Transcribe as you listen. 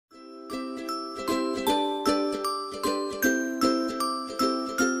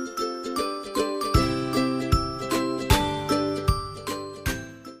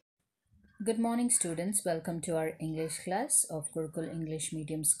Good morning, students. Welcome to our English class of Gurukul English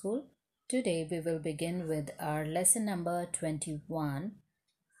Medium School. Today we will begin with our lesson number 21,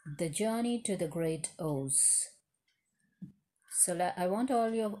 The Journey to the Great O's. I want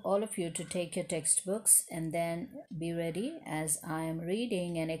all of you to take your textbooks and then be ready as I am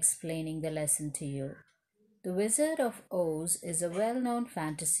reading and explaining the lesson to you. The Wizard of Oz is a well-known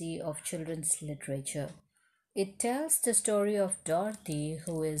fantasy of children's literature. It tells the story of Dorothy,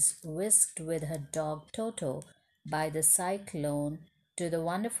 who is whisked with her dog Toto by the cyclone to the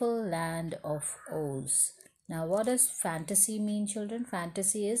wonderful land of Oz. Now, what does fantasy mean, children?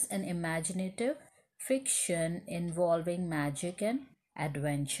 Fantasy is an imaginative fiction involving magic and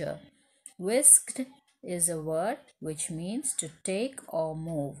adventure. Whisked is a word which means to take or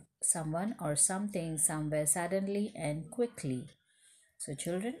move someone or something somewhere suddenly and quickly. So,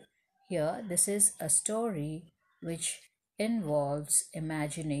 children, here this is a story which involves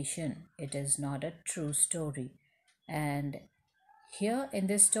imagination. It is not a true story. And here in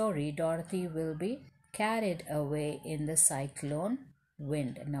this story, Dorothy will be carried away in the cyclone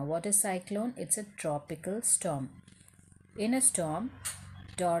wind. Now, what is cyclone? It's a tropical storm. In a storm,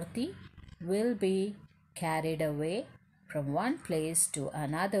 Dorothy will be carried away from one place to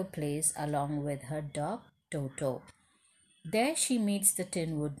another place along with her dog Toto. There she meets the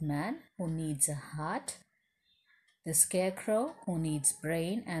Tin Woodman, who needs a heart, the Scarecrow, who needs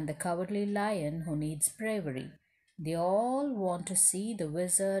brain, and the Cowardly Lion, who needs bravery. They all want to see the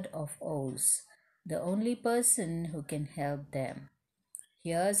Wizard of Oz, the only person who can help them.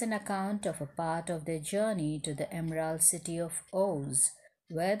 Here's an account of a part of their journey to the Emerald City of Oz,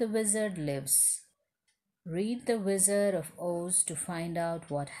 where the wizard lives. Read The Wizard of Oz to find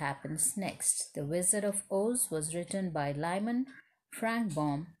out what happens next. The Wizard of Oz was written by Lyman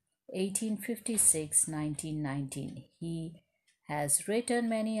Frankbaum, 1856-1919. He has written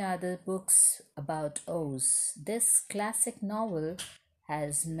many other books about Oz. This classic novel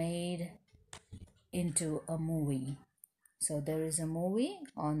has made into a movie. So there is a movie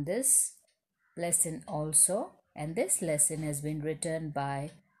on this lesson also, and this lesson has been written by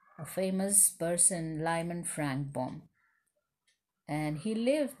a famous person, Lyman Frankbaum, and he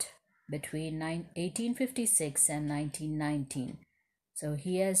lived between 1856 and 1919. So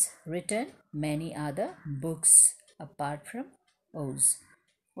he has written many other books apart from Oz.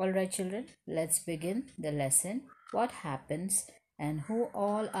 Alright children, let's begin the lesson. What happens and who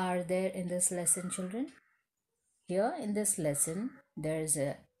all are there in this lesson, children? Here in this lesson, there is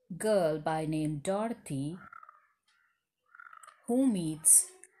a girl by name Dorothy who meets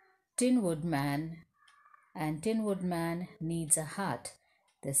Tin Woodman, and Tin Woodman needs a heart.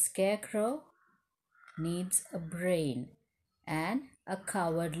 The Scarecrow needs a brain, and a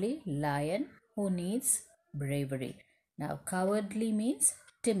Cowardly Lion who needs bravery. Now, cowardly means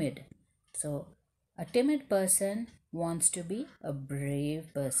timid. So, a timid person wants to be a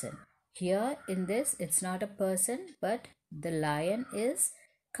brave person. Here in this, it's not a person, but the lion is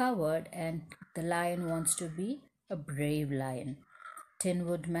coward and the lion wants to be a brave lion. Tin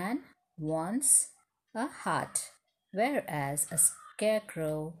Woodman wants a heart, whereas a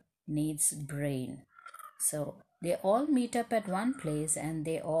scarecrow needs brain. So they all meet up at one place and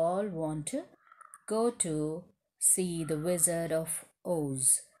they all want to go to see the Wizard of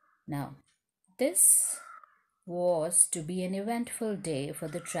Oz. Now, this was to be an eventful day for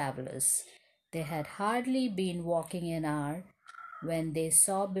the travelers. They had hardly been walking an hour when they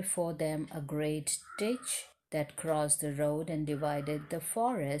saw before them a great ditch that crossed the road and divided the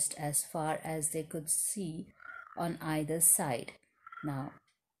forest as far as they could see on either side. Now,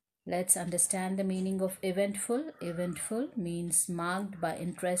 let's understand the meaning of eventful. Eventful means marked by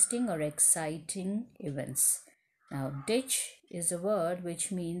interesting or exciting events. Now, ditch is a word which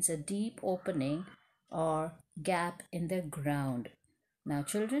means a deep opening or gap in the ground. Now,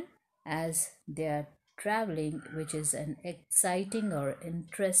 children, as they are traveling, which is an exciting or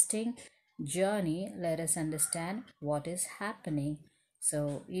interesting journey, let us understand what is happening.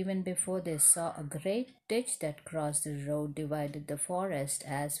 So, even before they saw a great ditch that crossed the road, divided the forest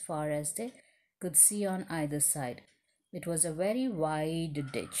as far as they could see on either side. It was a very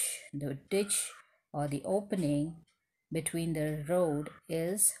wide ditch. The ditch or the opening between the road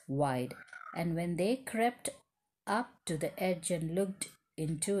is wide, and when they crept up to the edge and looked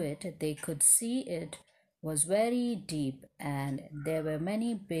into it, they could see it was very deep and there were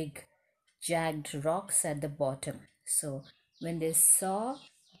many big jagged rocks at the bottom. So when they saw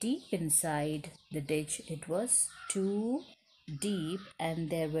deep inside the ditch, it was too deep and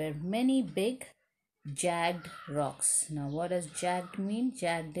there were many big jagged rocks. Now, what does jagged mean?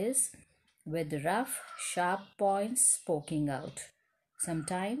 Jagged is with rough, sharp points poking out.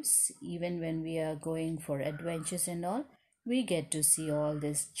 Sometimes, even when we are going for adventures and all, we get to see all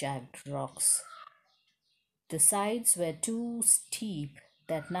these jagged rocks. The sides were too steep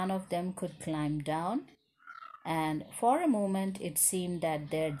that none of them could climb down, and for a moment it seemed that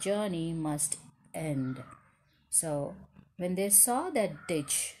their journey must end. So when they saw that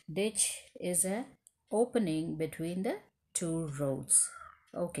ditch is a opening between the two roads.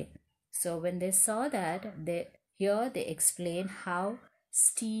 Okay. So when they saw that, they explain how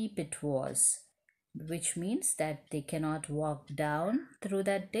steep it was, which means that they cannot walk down through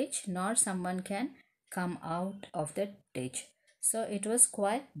that ditch, nor someone can come out of the ditch. So it was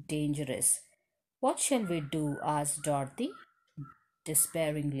quite dangerous. What shall we do? Asked Dorothy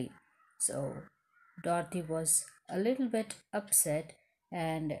despairingly. So Dorothy was a little bit upset,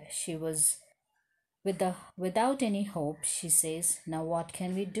 and she was without any hope. She says, "Now what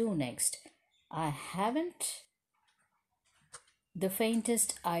can we do next? I haven't the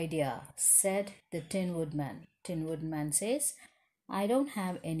faintest idea," said the Tin Woodman. Tin Woodman says, "I don't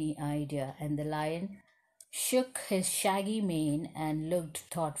have any idea." And the lion shook his shaggy mane and looked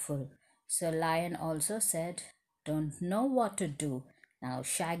thoughtful. So Lion also said, "Don't know what to do." Now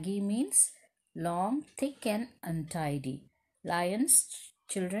shaggy means long, thick and untidy. Lion's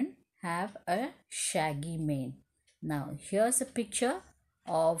children have a shaggy mane. Now here's a picture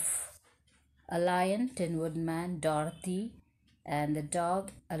of a lion, Tin Woodman, Dorothy, and the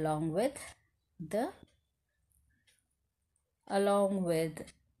dog the along with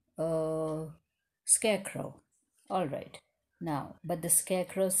a scarecrow. All right. Now, but the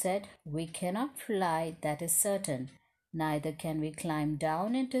scarecrow said, "We cannot fly, that is certain. Neither can we climb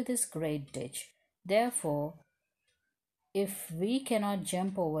down into this great ditch. Therefore, if we cannot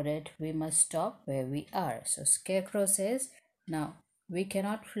jump over it, we must stop where we are." So Scarecrow says, "Now we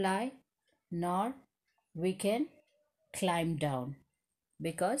cannot fly, nor we can climb down,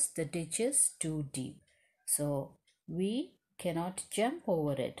 because the ditch is too deep. So we cannot jump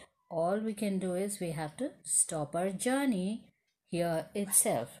over it. All we can do is we have to stop our journey here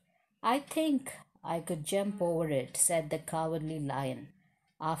itself. I think I could jump over it," said the cowardly lion,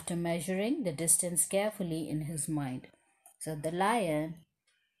 after measuring the distance carefully in his mind. So the lion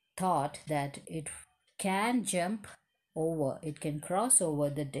thought that it can cross over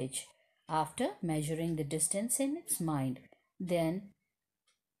the ditch. After measuring the distance in its mind, then,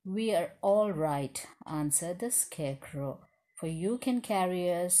 "We are all right," answered the scarecrow, "for you can carry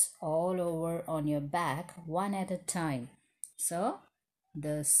us all over on your back, one at a time." So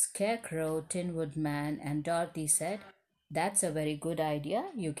the scarecrow, Tin Woodman, and Dorothy said, "That's a very good idea.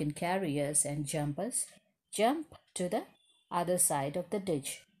 You can carry us and jump to the other side of the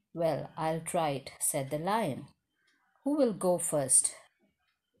ditch." "Well, I'll try it," said the lion. "Who will go first?"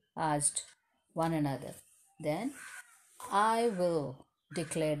 asked one another. Then, "I will,"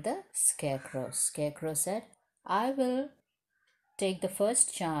 declared the scarecrow. Scarecrow said, "I will take the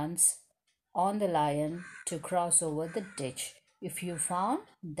first chance on the lion to cross over the ditch. If you found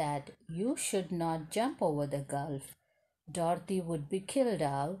that you should not jump over the gulf, Dorothy would be killed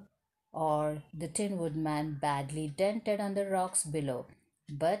out, or the Tin Woodman badly dented on the rocks below.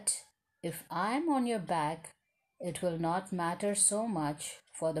 But if I am on your back, it will not matter so much,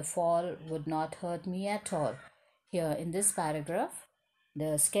 for the fall would not hurt me at all." Here in this paragraph,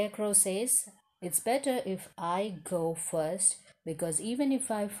 the scarecrow says, "It's better if I go first, because even if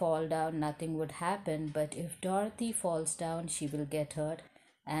I fall down, nothing would happen. But if Dorothy falls down, she will get hurt.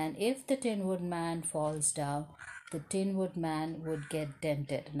 And if the Tin Woodman falls down, the Tin Woodman would get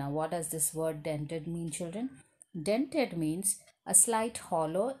dented." Now, what does this word dented mean, children? Dented means a slight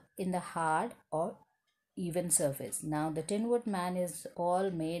hollow in the hard or even surface. Now, the Tin Woodman is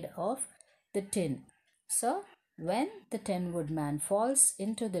all made of the tin. So, when the Tin Woodman falls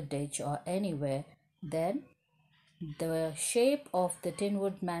into the ditch or anywhere, then the shape of the Tin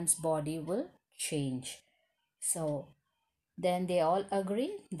Woodman's body will change. So then they all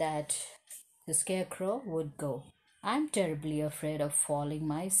agree that the scarecrow would go. "I'm terribly afraid of falling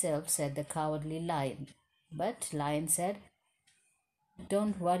myself," said the cowardly lion. But Lion said,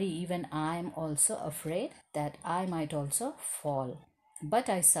 "Don't worry, even I'm also afraid that I might also fall. But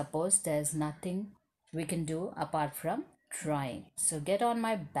I suppose there's nothing we can do apart from trying. So get on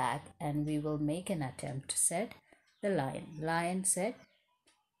my back and we will make an attempt," said the lion. Lion said,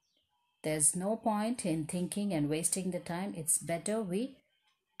 "There's no point in thinking and wasting the time. It's better we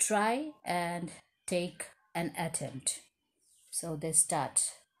try and take an attempt." So they start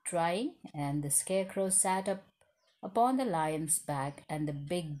trying, and the scarecrow sat up upon the lion's back, and the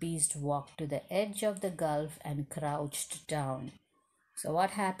big beast walked to the edge of the gulf and crouched down. So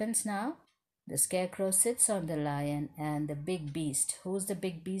what happens now? The scarecrow sits on the lion and the big beast. Who's the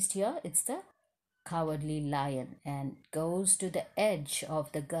big beast here? It's the cowardly lion, and goes to the edge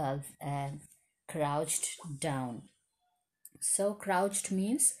of the gulf and crouched down. So, crouched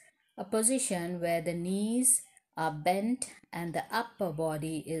means a position where the knees are bent and the upper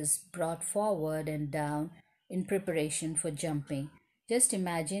body is brought forward and down in preparation for jumping. Just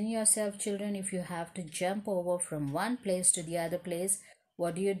imagine yourself, children, if you have to jump over from one place to the other place,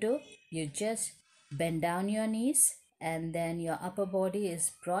 what do? You just bend down your knees and then your upper body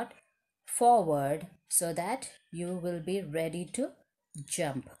is brought forward so that you will be ready to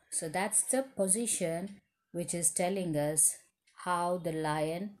jump. So that's the position which is telling us how the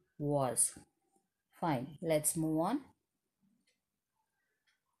lion was. Fine, let's move on.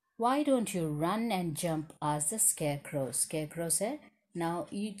 Why don't you run and jump? Asked the scarecrow. Scarecrow said, now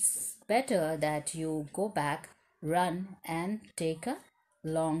it's better that you go back, run, and take a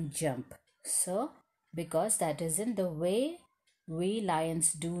long jump. So, because that isn't the way we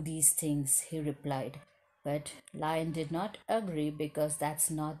lions do these things, he replied. But lion did not agree because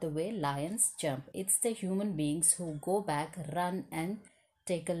that's not the way lions jump. It's the human beings who go back, run, and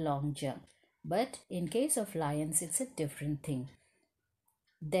take a long jump. But in case of lions, it's a different thing.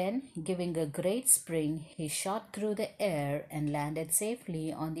 Then, giving a great spring, he shot through the air and landed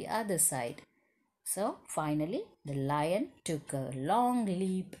safely on the other side. So, finally, the lion took a long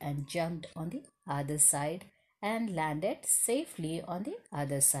leap and jumped on the other side and landed safely on the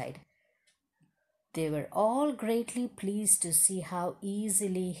other side. They were all greatly pleased to see how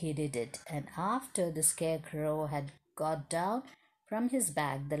easily he did it, and after the scarecrow had got down from his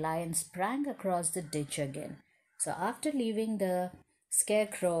back, the lion sprang across the ditch again. So after leaving the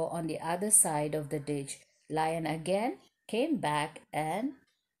scarecrow on the other side of the ditch, lion again came back and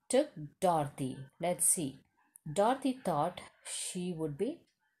took Dorothy. Let's see. Dorothy thought she would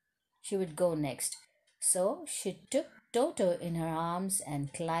go next. So she took Toto in her arms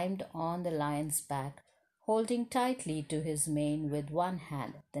and climbed on the lion's back, holding tightly to his mane with one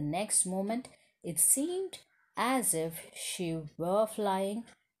hand. The next moment it seemed as if she were flying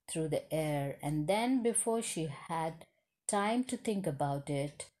through the air, and then before she had time to think about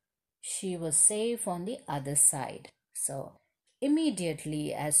it, she was safe on the other side. So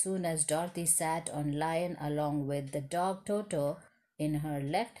immediately, as soon as Dorothy sat on Lion along with the dog Toto in her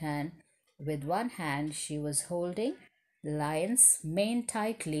left hand, with one hand she was holding Lion's mane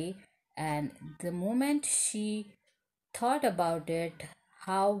tightly, and the moment she thought about it,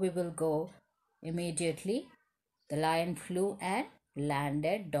 how we will go, immediately the lion flew and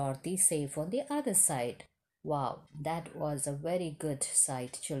landed Dorothy safe on the other side. Wow, that was a very good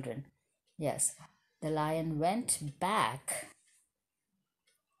sight, children. Yes, the lion went back.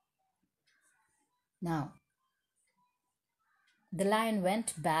 Now, the lion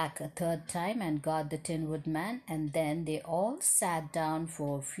went back a third time and got the Tin Woodman, and then they all sat down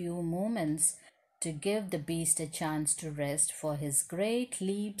for a few moments to give the beast a chance to rest, for his great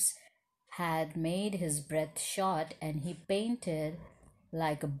leaps had made his breath short and he panted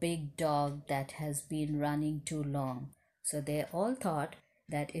like a big dog that has been running too long. So they all thought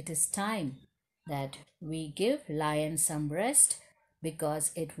that it is time that we give lion some rest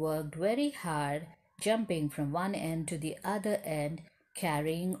because it worked very hard jumping from one end to the other end,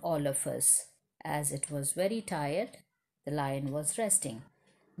 carrying all of us. As it was very tired, the lion was resting.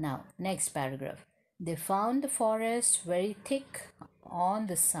 Now, next paragraph. They found the forest very thick on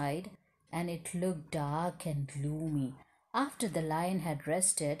the side and it looked dark and gloomy. After the lion had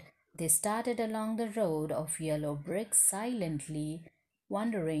rested, they started along the road of yellow bricks silently,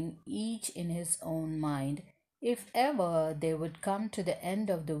 wondering each in his own mind if ever they would come to the end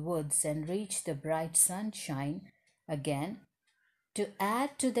of the woods and reach the bright sunshine again. To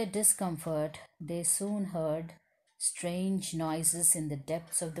add to their discomfort, they soon heard strange noises in the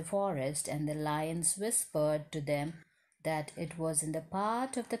depths of the forest, and the lions whispered to them that it was in the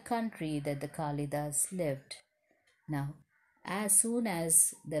part of the country that the Kalidas lived. Now, as soon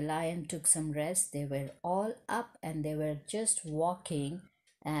as the lion took some rest, they were all up and they were just walking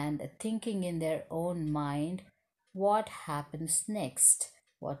and thinking in their own mind what happens next.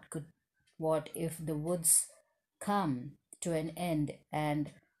 What if the woods come to an end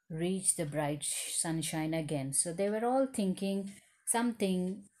and reach the bright sunshine again? So they were all thinking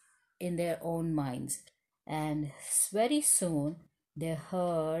something in their own minds. And very soon they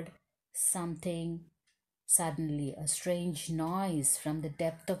heard something. Suddenly, a strange noise from the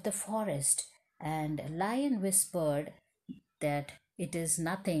depth of the forest, and a lion whispered that it is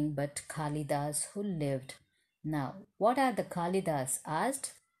nothing but Kalidas who lived. Now, what are the Kalidas?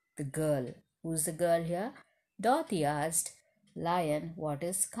 Asked the girl. Who's the girl here? Dorothy asked Lion, what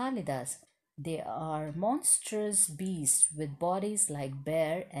is Kalidas? They are monstrous beasts with bodies like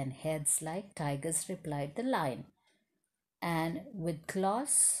bear and heads like tigers, replied the lion, and with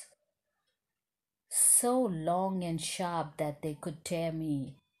claws so long and sharp that they could tear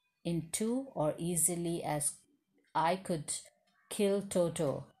me in two or easily as I could kill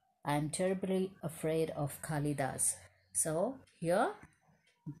Toto. I am terribly afraid of Kalidas. So here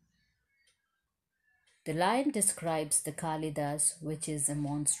the lion describes the Kalidas, which is a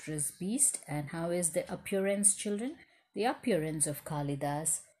monstrous beast. And how is the appearance, children? The appearance of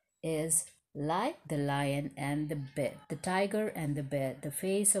Kalidas is like the lion and the bear, the tiger and the bear. The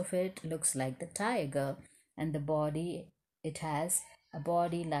face of it looks like the tiger, and the body, it has a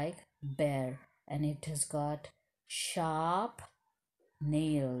body like bear, and it has got sharp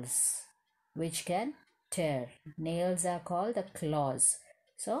nails which can tear. Nails are called the claws.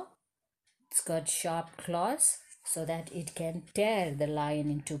 So it's got sharp claws so that it can tear the lion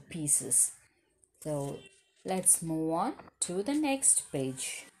into pieces. So let's move on to the next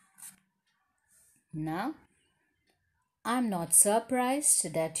page. Now, I'm not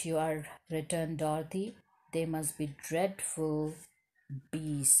surprised that you are returned, Dorothy. They must be dreadful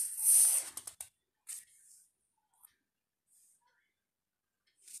beasts.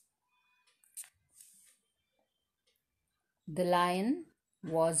 The lion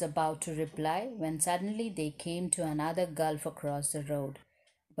was about to reply when suddenly they came to another gulf across the road.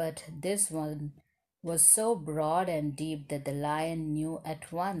 But this one was so broad and deep that the lion knew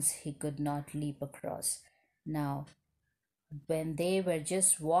at once he could not leap across. Now, when they were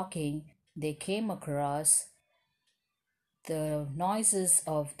just walking, they came across the noises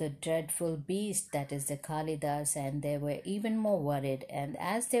of the dreadful beast, that is the Kalidas, and they were even more worried. And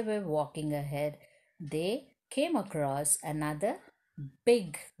as they were walking ahead, they came across another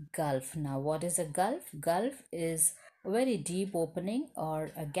big gulf. Now, what is a gulf? Gulf is a very deep opening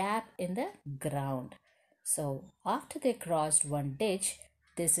or a gap in the ground. So, after they crossed one ditch,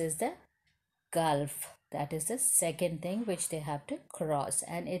 this is the gulf. That is the second thing which they have to cross,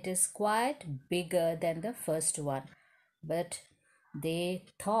 and it is quite bigger than the first one. But the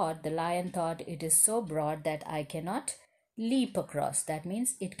lion thought, it is so broad that I cannot leap across. That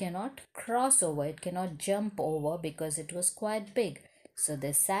means it cannot cross over, it cannot jump over because it was quite big. So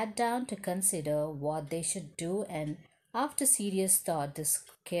they sat down to consider what they should do, and after serious thought, the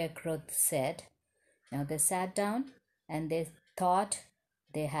scarecrow said, now they sat down and they thought,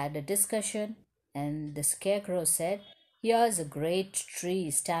 they had a discussion, and the scarecrow said, here's a great tree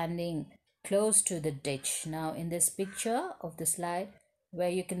standing close to the ditch. Now, in this picture of the slide, where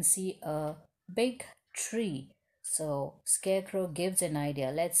you can see a big tree. So, scarecrow gives an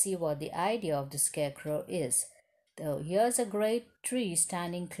idea. Let's see what the idea of the scarecrow is. So, here's a great tree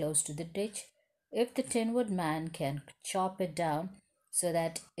standing close to the ditch. If the Tin Woodman can chop it down so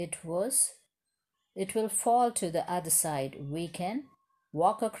that it will fall to the other side, we can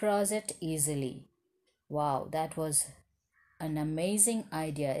walk across it easily. Wow, that was an amazing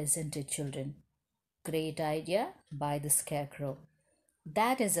idea, isn't it, children? Great idea by the scarecrow.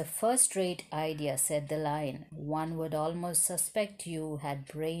 That is a first-rate idea, said the lion. One would almost suspect you had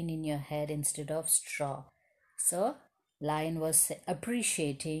brain in your head instead of straw. So, lion was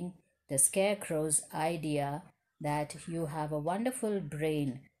appreciating the scarecrow's idea that you have a wonderful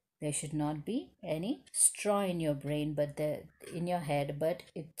brain. There should not be any straw in your brain, in your head, but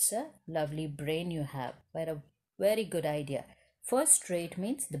it's a lovely brain you have. But a very good idea. First rate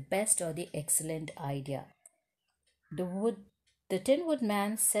means the best or the excellent idea. The wood, the Tin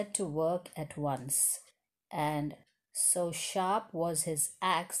Woodman set to work at once, and so sharp was his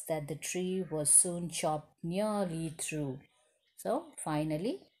axe that the tree was soon chopped nearly through. So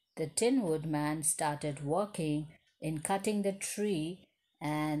finally, the Tin Woodman started working in cutting the tree,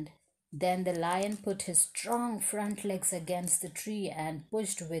 and then the lion put his strong front legs against the tree and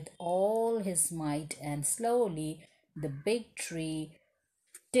pushed with all his might, and slowly the big tree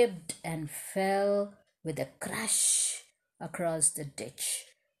tipped and fell with a crash across the ditch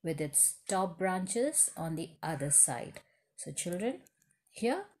with its top branches on the other side. So, children,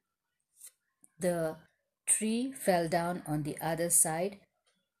 here the tree fell down on the other side.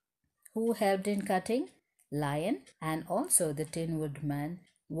 Who helped in cutting? Lion, and also the Tin Woodman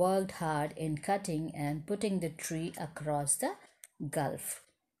worked hard in cutting and putting the tree across the gulf.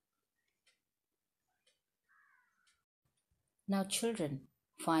 Now, children,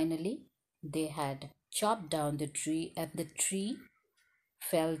 finally they had chopped down the tree, and the tree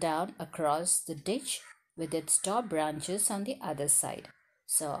fell down across the ditch with its top branches on the other side.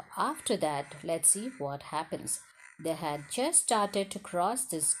 So, after that, let's see what happens. They had just started to cross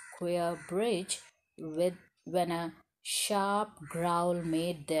this queer bridge with when a sharp growl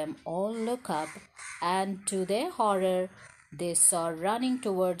made them all look up, and to their horror, they saw running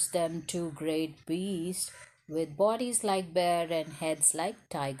towards them two great beasts with bodies like bear and heads like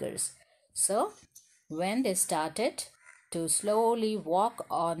tigers. So, when they started to slowly walk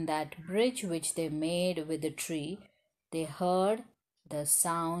on that bridge which they made with the tree, they heard the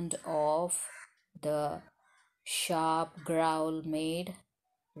sound of the sharp growl made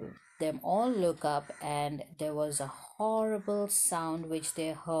them all look up, and there was a horrible sound which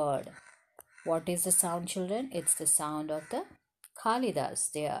they heard. What is the sound, children? It's the sound of the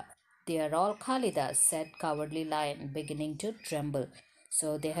Kalidas. They are all Kalidas, said Cowardly Lion, beginning to tremble.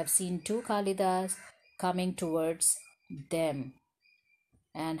 So they have seen two Kalidas coming towards them.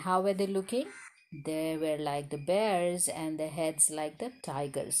 And how were they looking? They were like the bears and their heads like the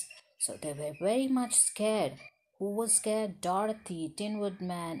tigers. So they were very much scared. Who was scared? Dorothy, Tin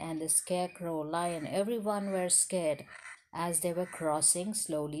Woodman, and the Scarecrow, Lion. Everyone were scared as they were crossing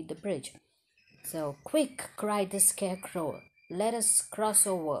slowly the bridge. So, quick, cried the Scarecrow, let us cross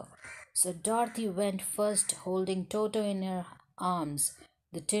over. So Dorothy went first, holding Toto in her arms.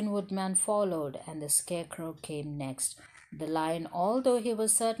 The Tin Woodman followed, and the Scarecrow came next. The Lion, although he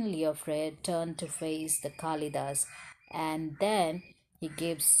was certainly afraid, turned to face the Kalidas, and then he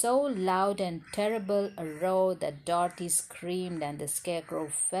gave so loud and terrible a roar that Dorothy screamed, and the Scarecrow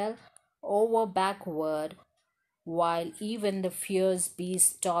fell over backward, while even the fierce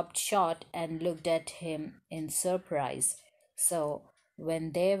beast stopped short and looked at him in surprise. So,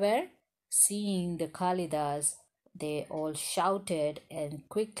 when they were seeing the Kalidas, they all shouted, and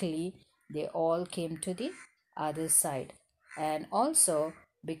quickly they all came to the other side. And also,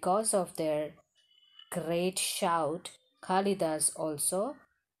 because of their great shout, Kalidas also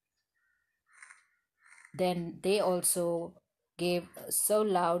then they also gave so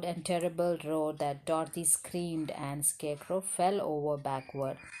loud and terrible roar that Dorothy screamed and Scarecrow fell over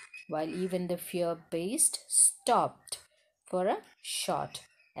backward, while even the fear beast stopped for a shot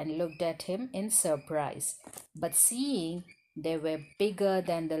and looked at him in surprise. But seeing they were bigger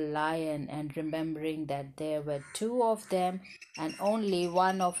than the lion, and remembering that there were two of them and only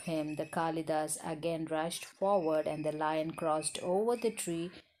one of him, the Kalidas again rushed forward, and the lion crossed over the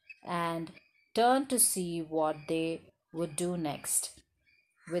tree and turned to see what they would do next.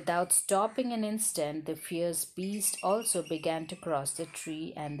 Without stopping an instant, the fierce beast also began to cross the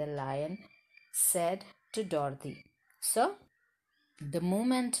tree, and the lion said to Dorothy, so, the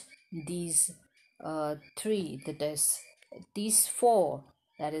moment these these four,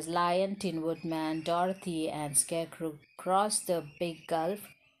 that is Lion, Tin Woodman, Dorothy, and Scarecrow, crossed the big gulf,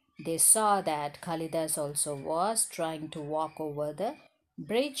 they saw that Kalidas also was trying to walk over the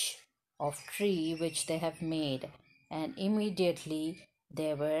bridge of tree which they have made, and immediately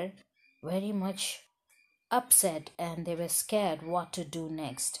they were very much upset and they were scared what to do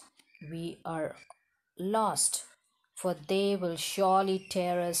next. We are lost, for they will surely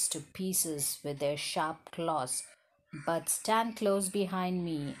tear us to pieces with their sharp claws. But stand close behind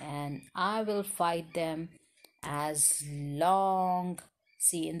me, and I will fight them as long.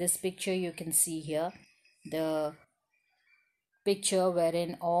 See, in this picture, you can see here the picture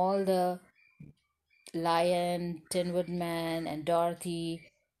wherein all the lion, Tin Woodman, and Dorothy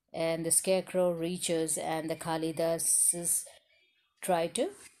and the Scarecrow reaches, and the Kalidas try to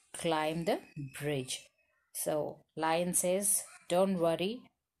climb the bridge. So Lion says, don't worry,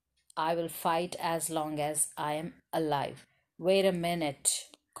 I will fight as long as I am alive. Wait a minute,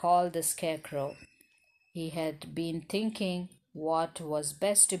 called the Scarecrow. He had been thinking what was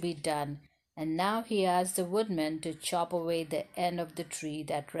best to be done, and now he asked the woodman to chop away the end of the tree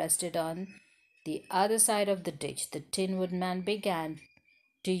that rested on the other side of the ditch. The Tin Woodman began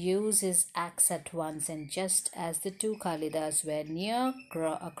to use his axe at once, and just as the two Kalidas were near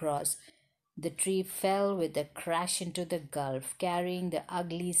across, the tree fell with a crash into the gulf, carrying the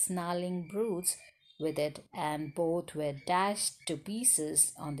ugly, snarling brutes with it, and both were dashed to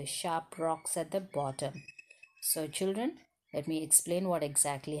pieces on the sharp rocks at the bottom. So, children, let me explain what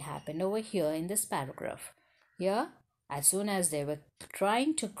exactly happened over here in this paragraph. Here, as soon as they were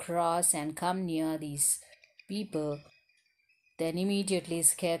trying to cross and come near these people, then immediately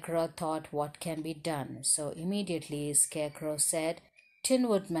Scarecrow thought what can be done. So immediately Scarecrow said, Tin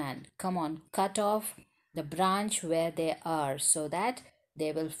Woodman, come on, cut off the branch where they are so that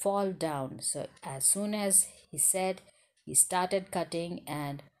they will fall down. So as soon as he said, he started cutting,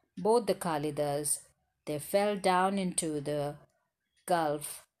 and both the Kalidas, they fell down into the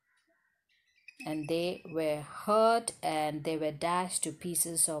gulf, and they were hurt and they were dashed to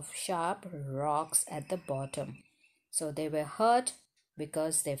pieces of sharp rocks at the bottom. So they were hurt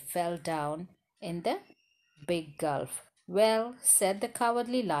because they fell down in the big gulf. Well, said the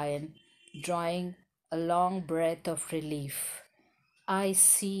cowardly lion, drawing a long breath of relief. I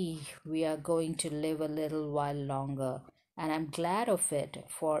see we are going to live a little while longer, and I'm glad of it,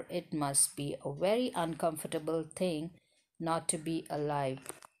 for it must be a very uncomfortable thing not to be alive.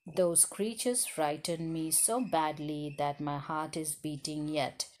 Those creatures frightened me so badly that my heart is beating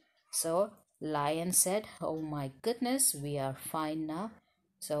yet. So Lion said, "Oh my goodness, we are fine now."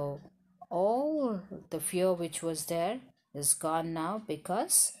 So all the fear which was there is gone now,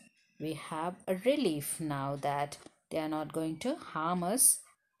 because we have a relief now that they are not going to harm us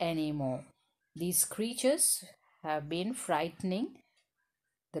anymore. These creatures have been frightening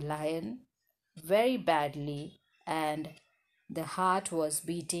the lion very badly, and the heart was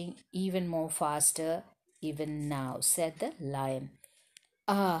beating even more faster even now, said the lion.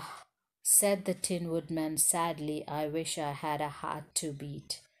 Ah, said the Tin Woodman sadly, I wish I had a heart to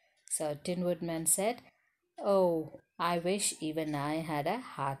beat. So Tin Woodman said, Oh, I wish even I had a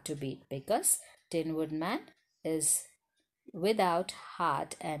heart to beat, because Tin Woodman is without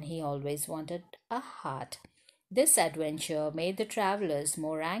heart and he always wanted a heart. This adventure made the travelers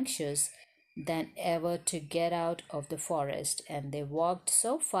more anxious than ever to get out of the forest, and they walked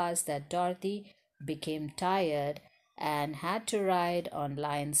so fast that Dorothy became tired and had to ride on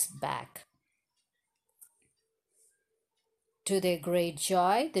Lion's back. To their great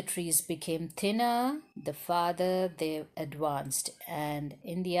joy, the trees became thinner the farther they advanced, and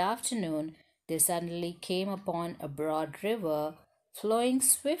in the afternoon they suddenly came upon a broad river flowing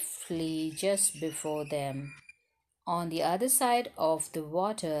swiftly just before them. On the other side of the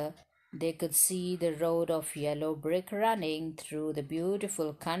water, they could see the road of yellow brick running through the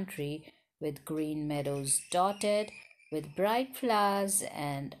beautiful country, with green meadows dotted with bright flowers,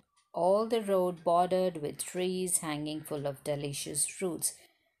 and all the road bordered with trees hanging full of delicious fruits.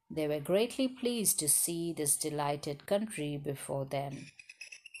 They were greatly pleased to see this delighted country before them.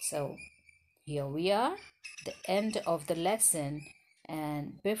 So, here we are, the end of the lesson.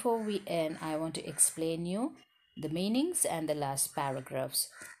 And before we end, I want to explain you the meanings and the last paragraphs.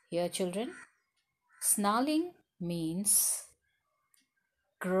 Here, children, snarling means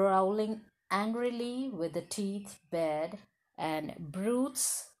growling angrily with the teeth bared, and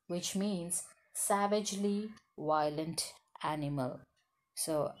brutes, which means savagely violent animal.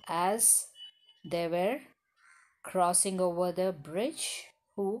 So, as they were crossing over the bridge,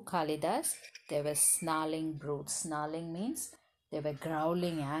 who Kalidas, they were snarling brutes. Snarling means they were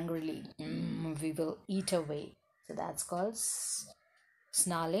growling angrily. We will eat away. So that's called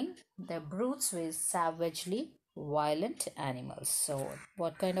snarling. The brutes were savagely violent animals. So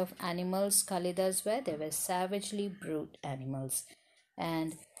what kind of animals Kalidas were? They were savagely brute animals.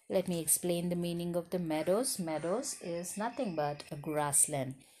 And let me explain the meaning of the meadows. Meadows is nothing but a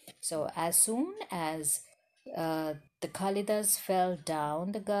grassland. So as soon as the Kalidas fell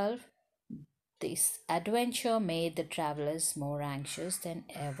down the gulf, this adventure made the travelers more anxious than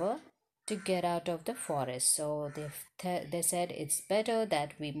ever to get out of the forest. So they said it's better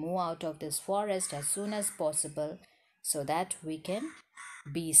that we move out of this forest as soon as possible so that we can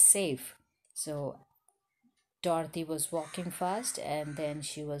be safe. So Dorothy was walking fast and then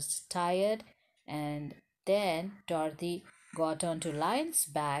she was tired, and then Dorothy got onto Lion's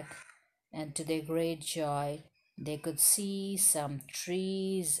back, and to their great joy they could see some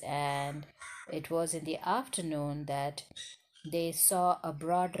trees, and it was in the afternoon that they saw a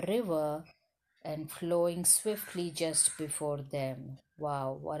broad river and flowing swiftly just before them.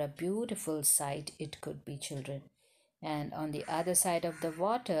 Wow, what a beautiful sight it could be, children. And on the other side of the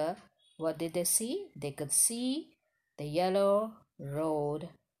water, what did they see? They could see the yellow road,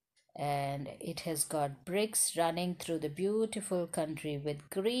 and it has got bricks running through the beautiful country with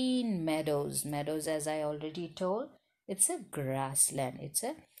green meadows. Meadows, as I already told, it's a grassland.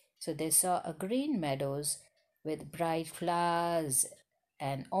 So they saw a green meadows with bright flowers,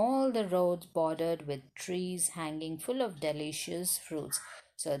 and all the roads bordered with trees hanging full of delicious fruits.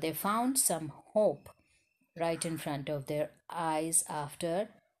 So they found some hope right in front of their eyes after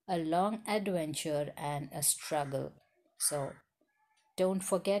a long adventure and a struggle. So don't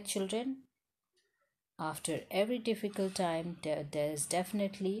forget, children, after every difficult time, there's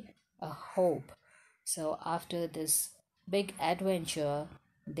definitely a hope. So, after this big adventure,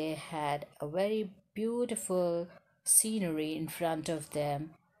 they had a very beautiful scenery in front of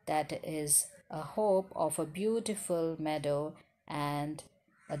them, that is a hope of a beautiful meadow, and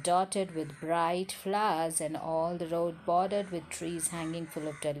dotted with bright flowers, and all the road bordered with trees hanging full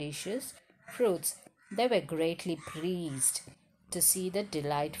of delicious fruits. They were greatly pleased to see the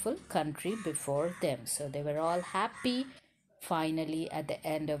delightful country before them. So they were all happy finally at the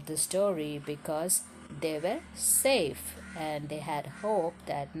end of the story because they were safe and they had hope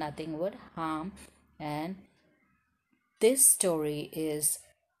that nothing would harm. And this story is,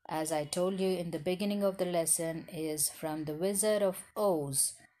 as I told you in the beginning of the lesson, is from The Wizard of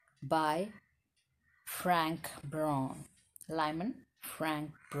Oz by Frank Braun. Lyman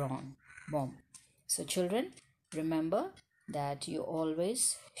Frank Braun. Boom. So, children, remember that you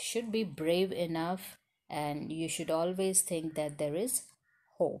always should be brave enough and you should always think that there is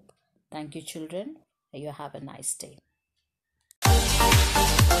hope. Thank you, children. You have a nice day.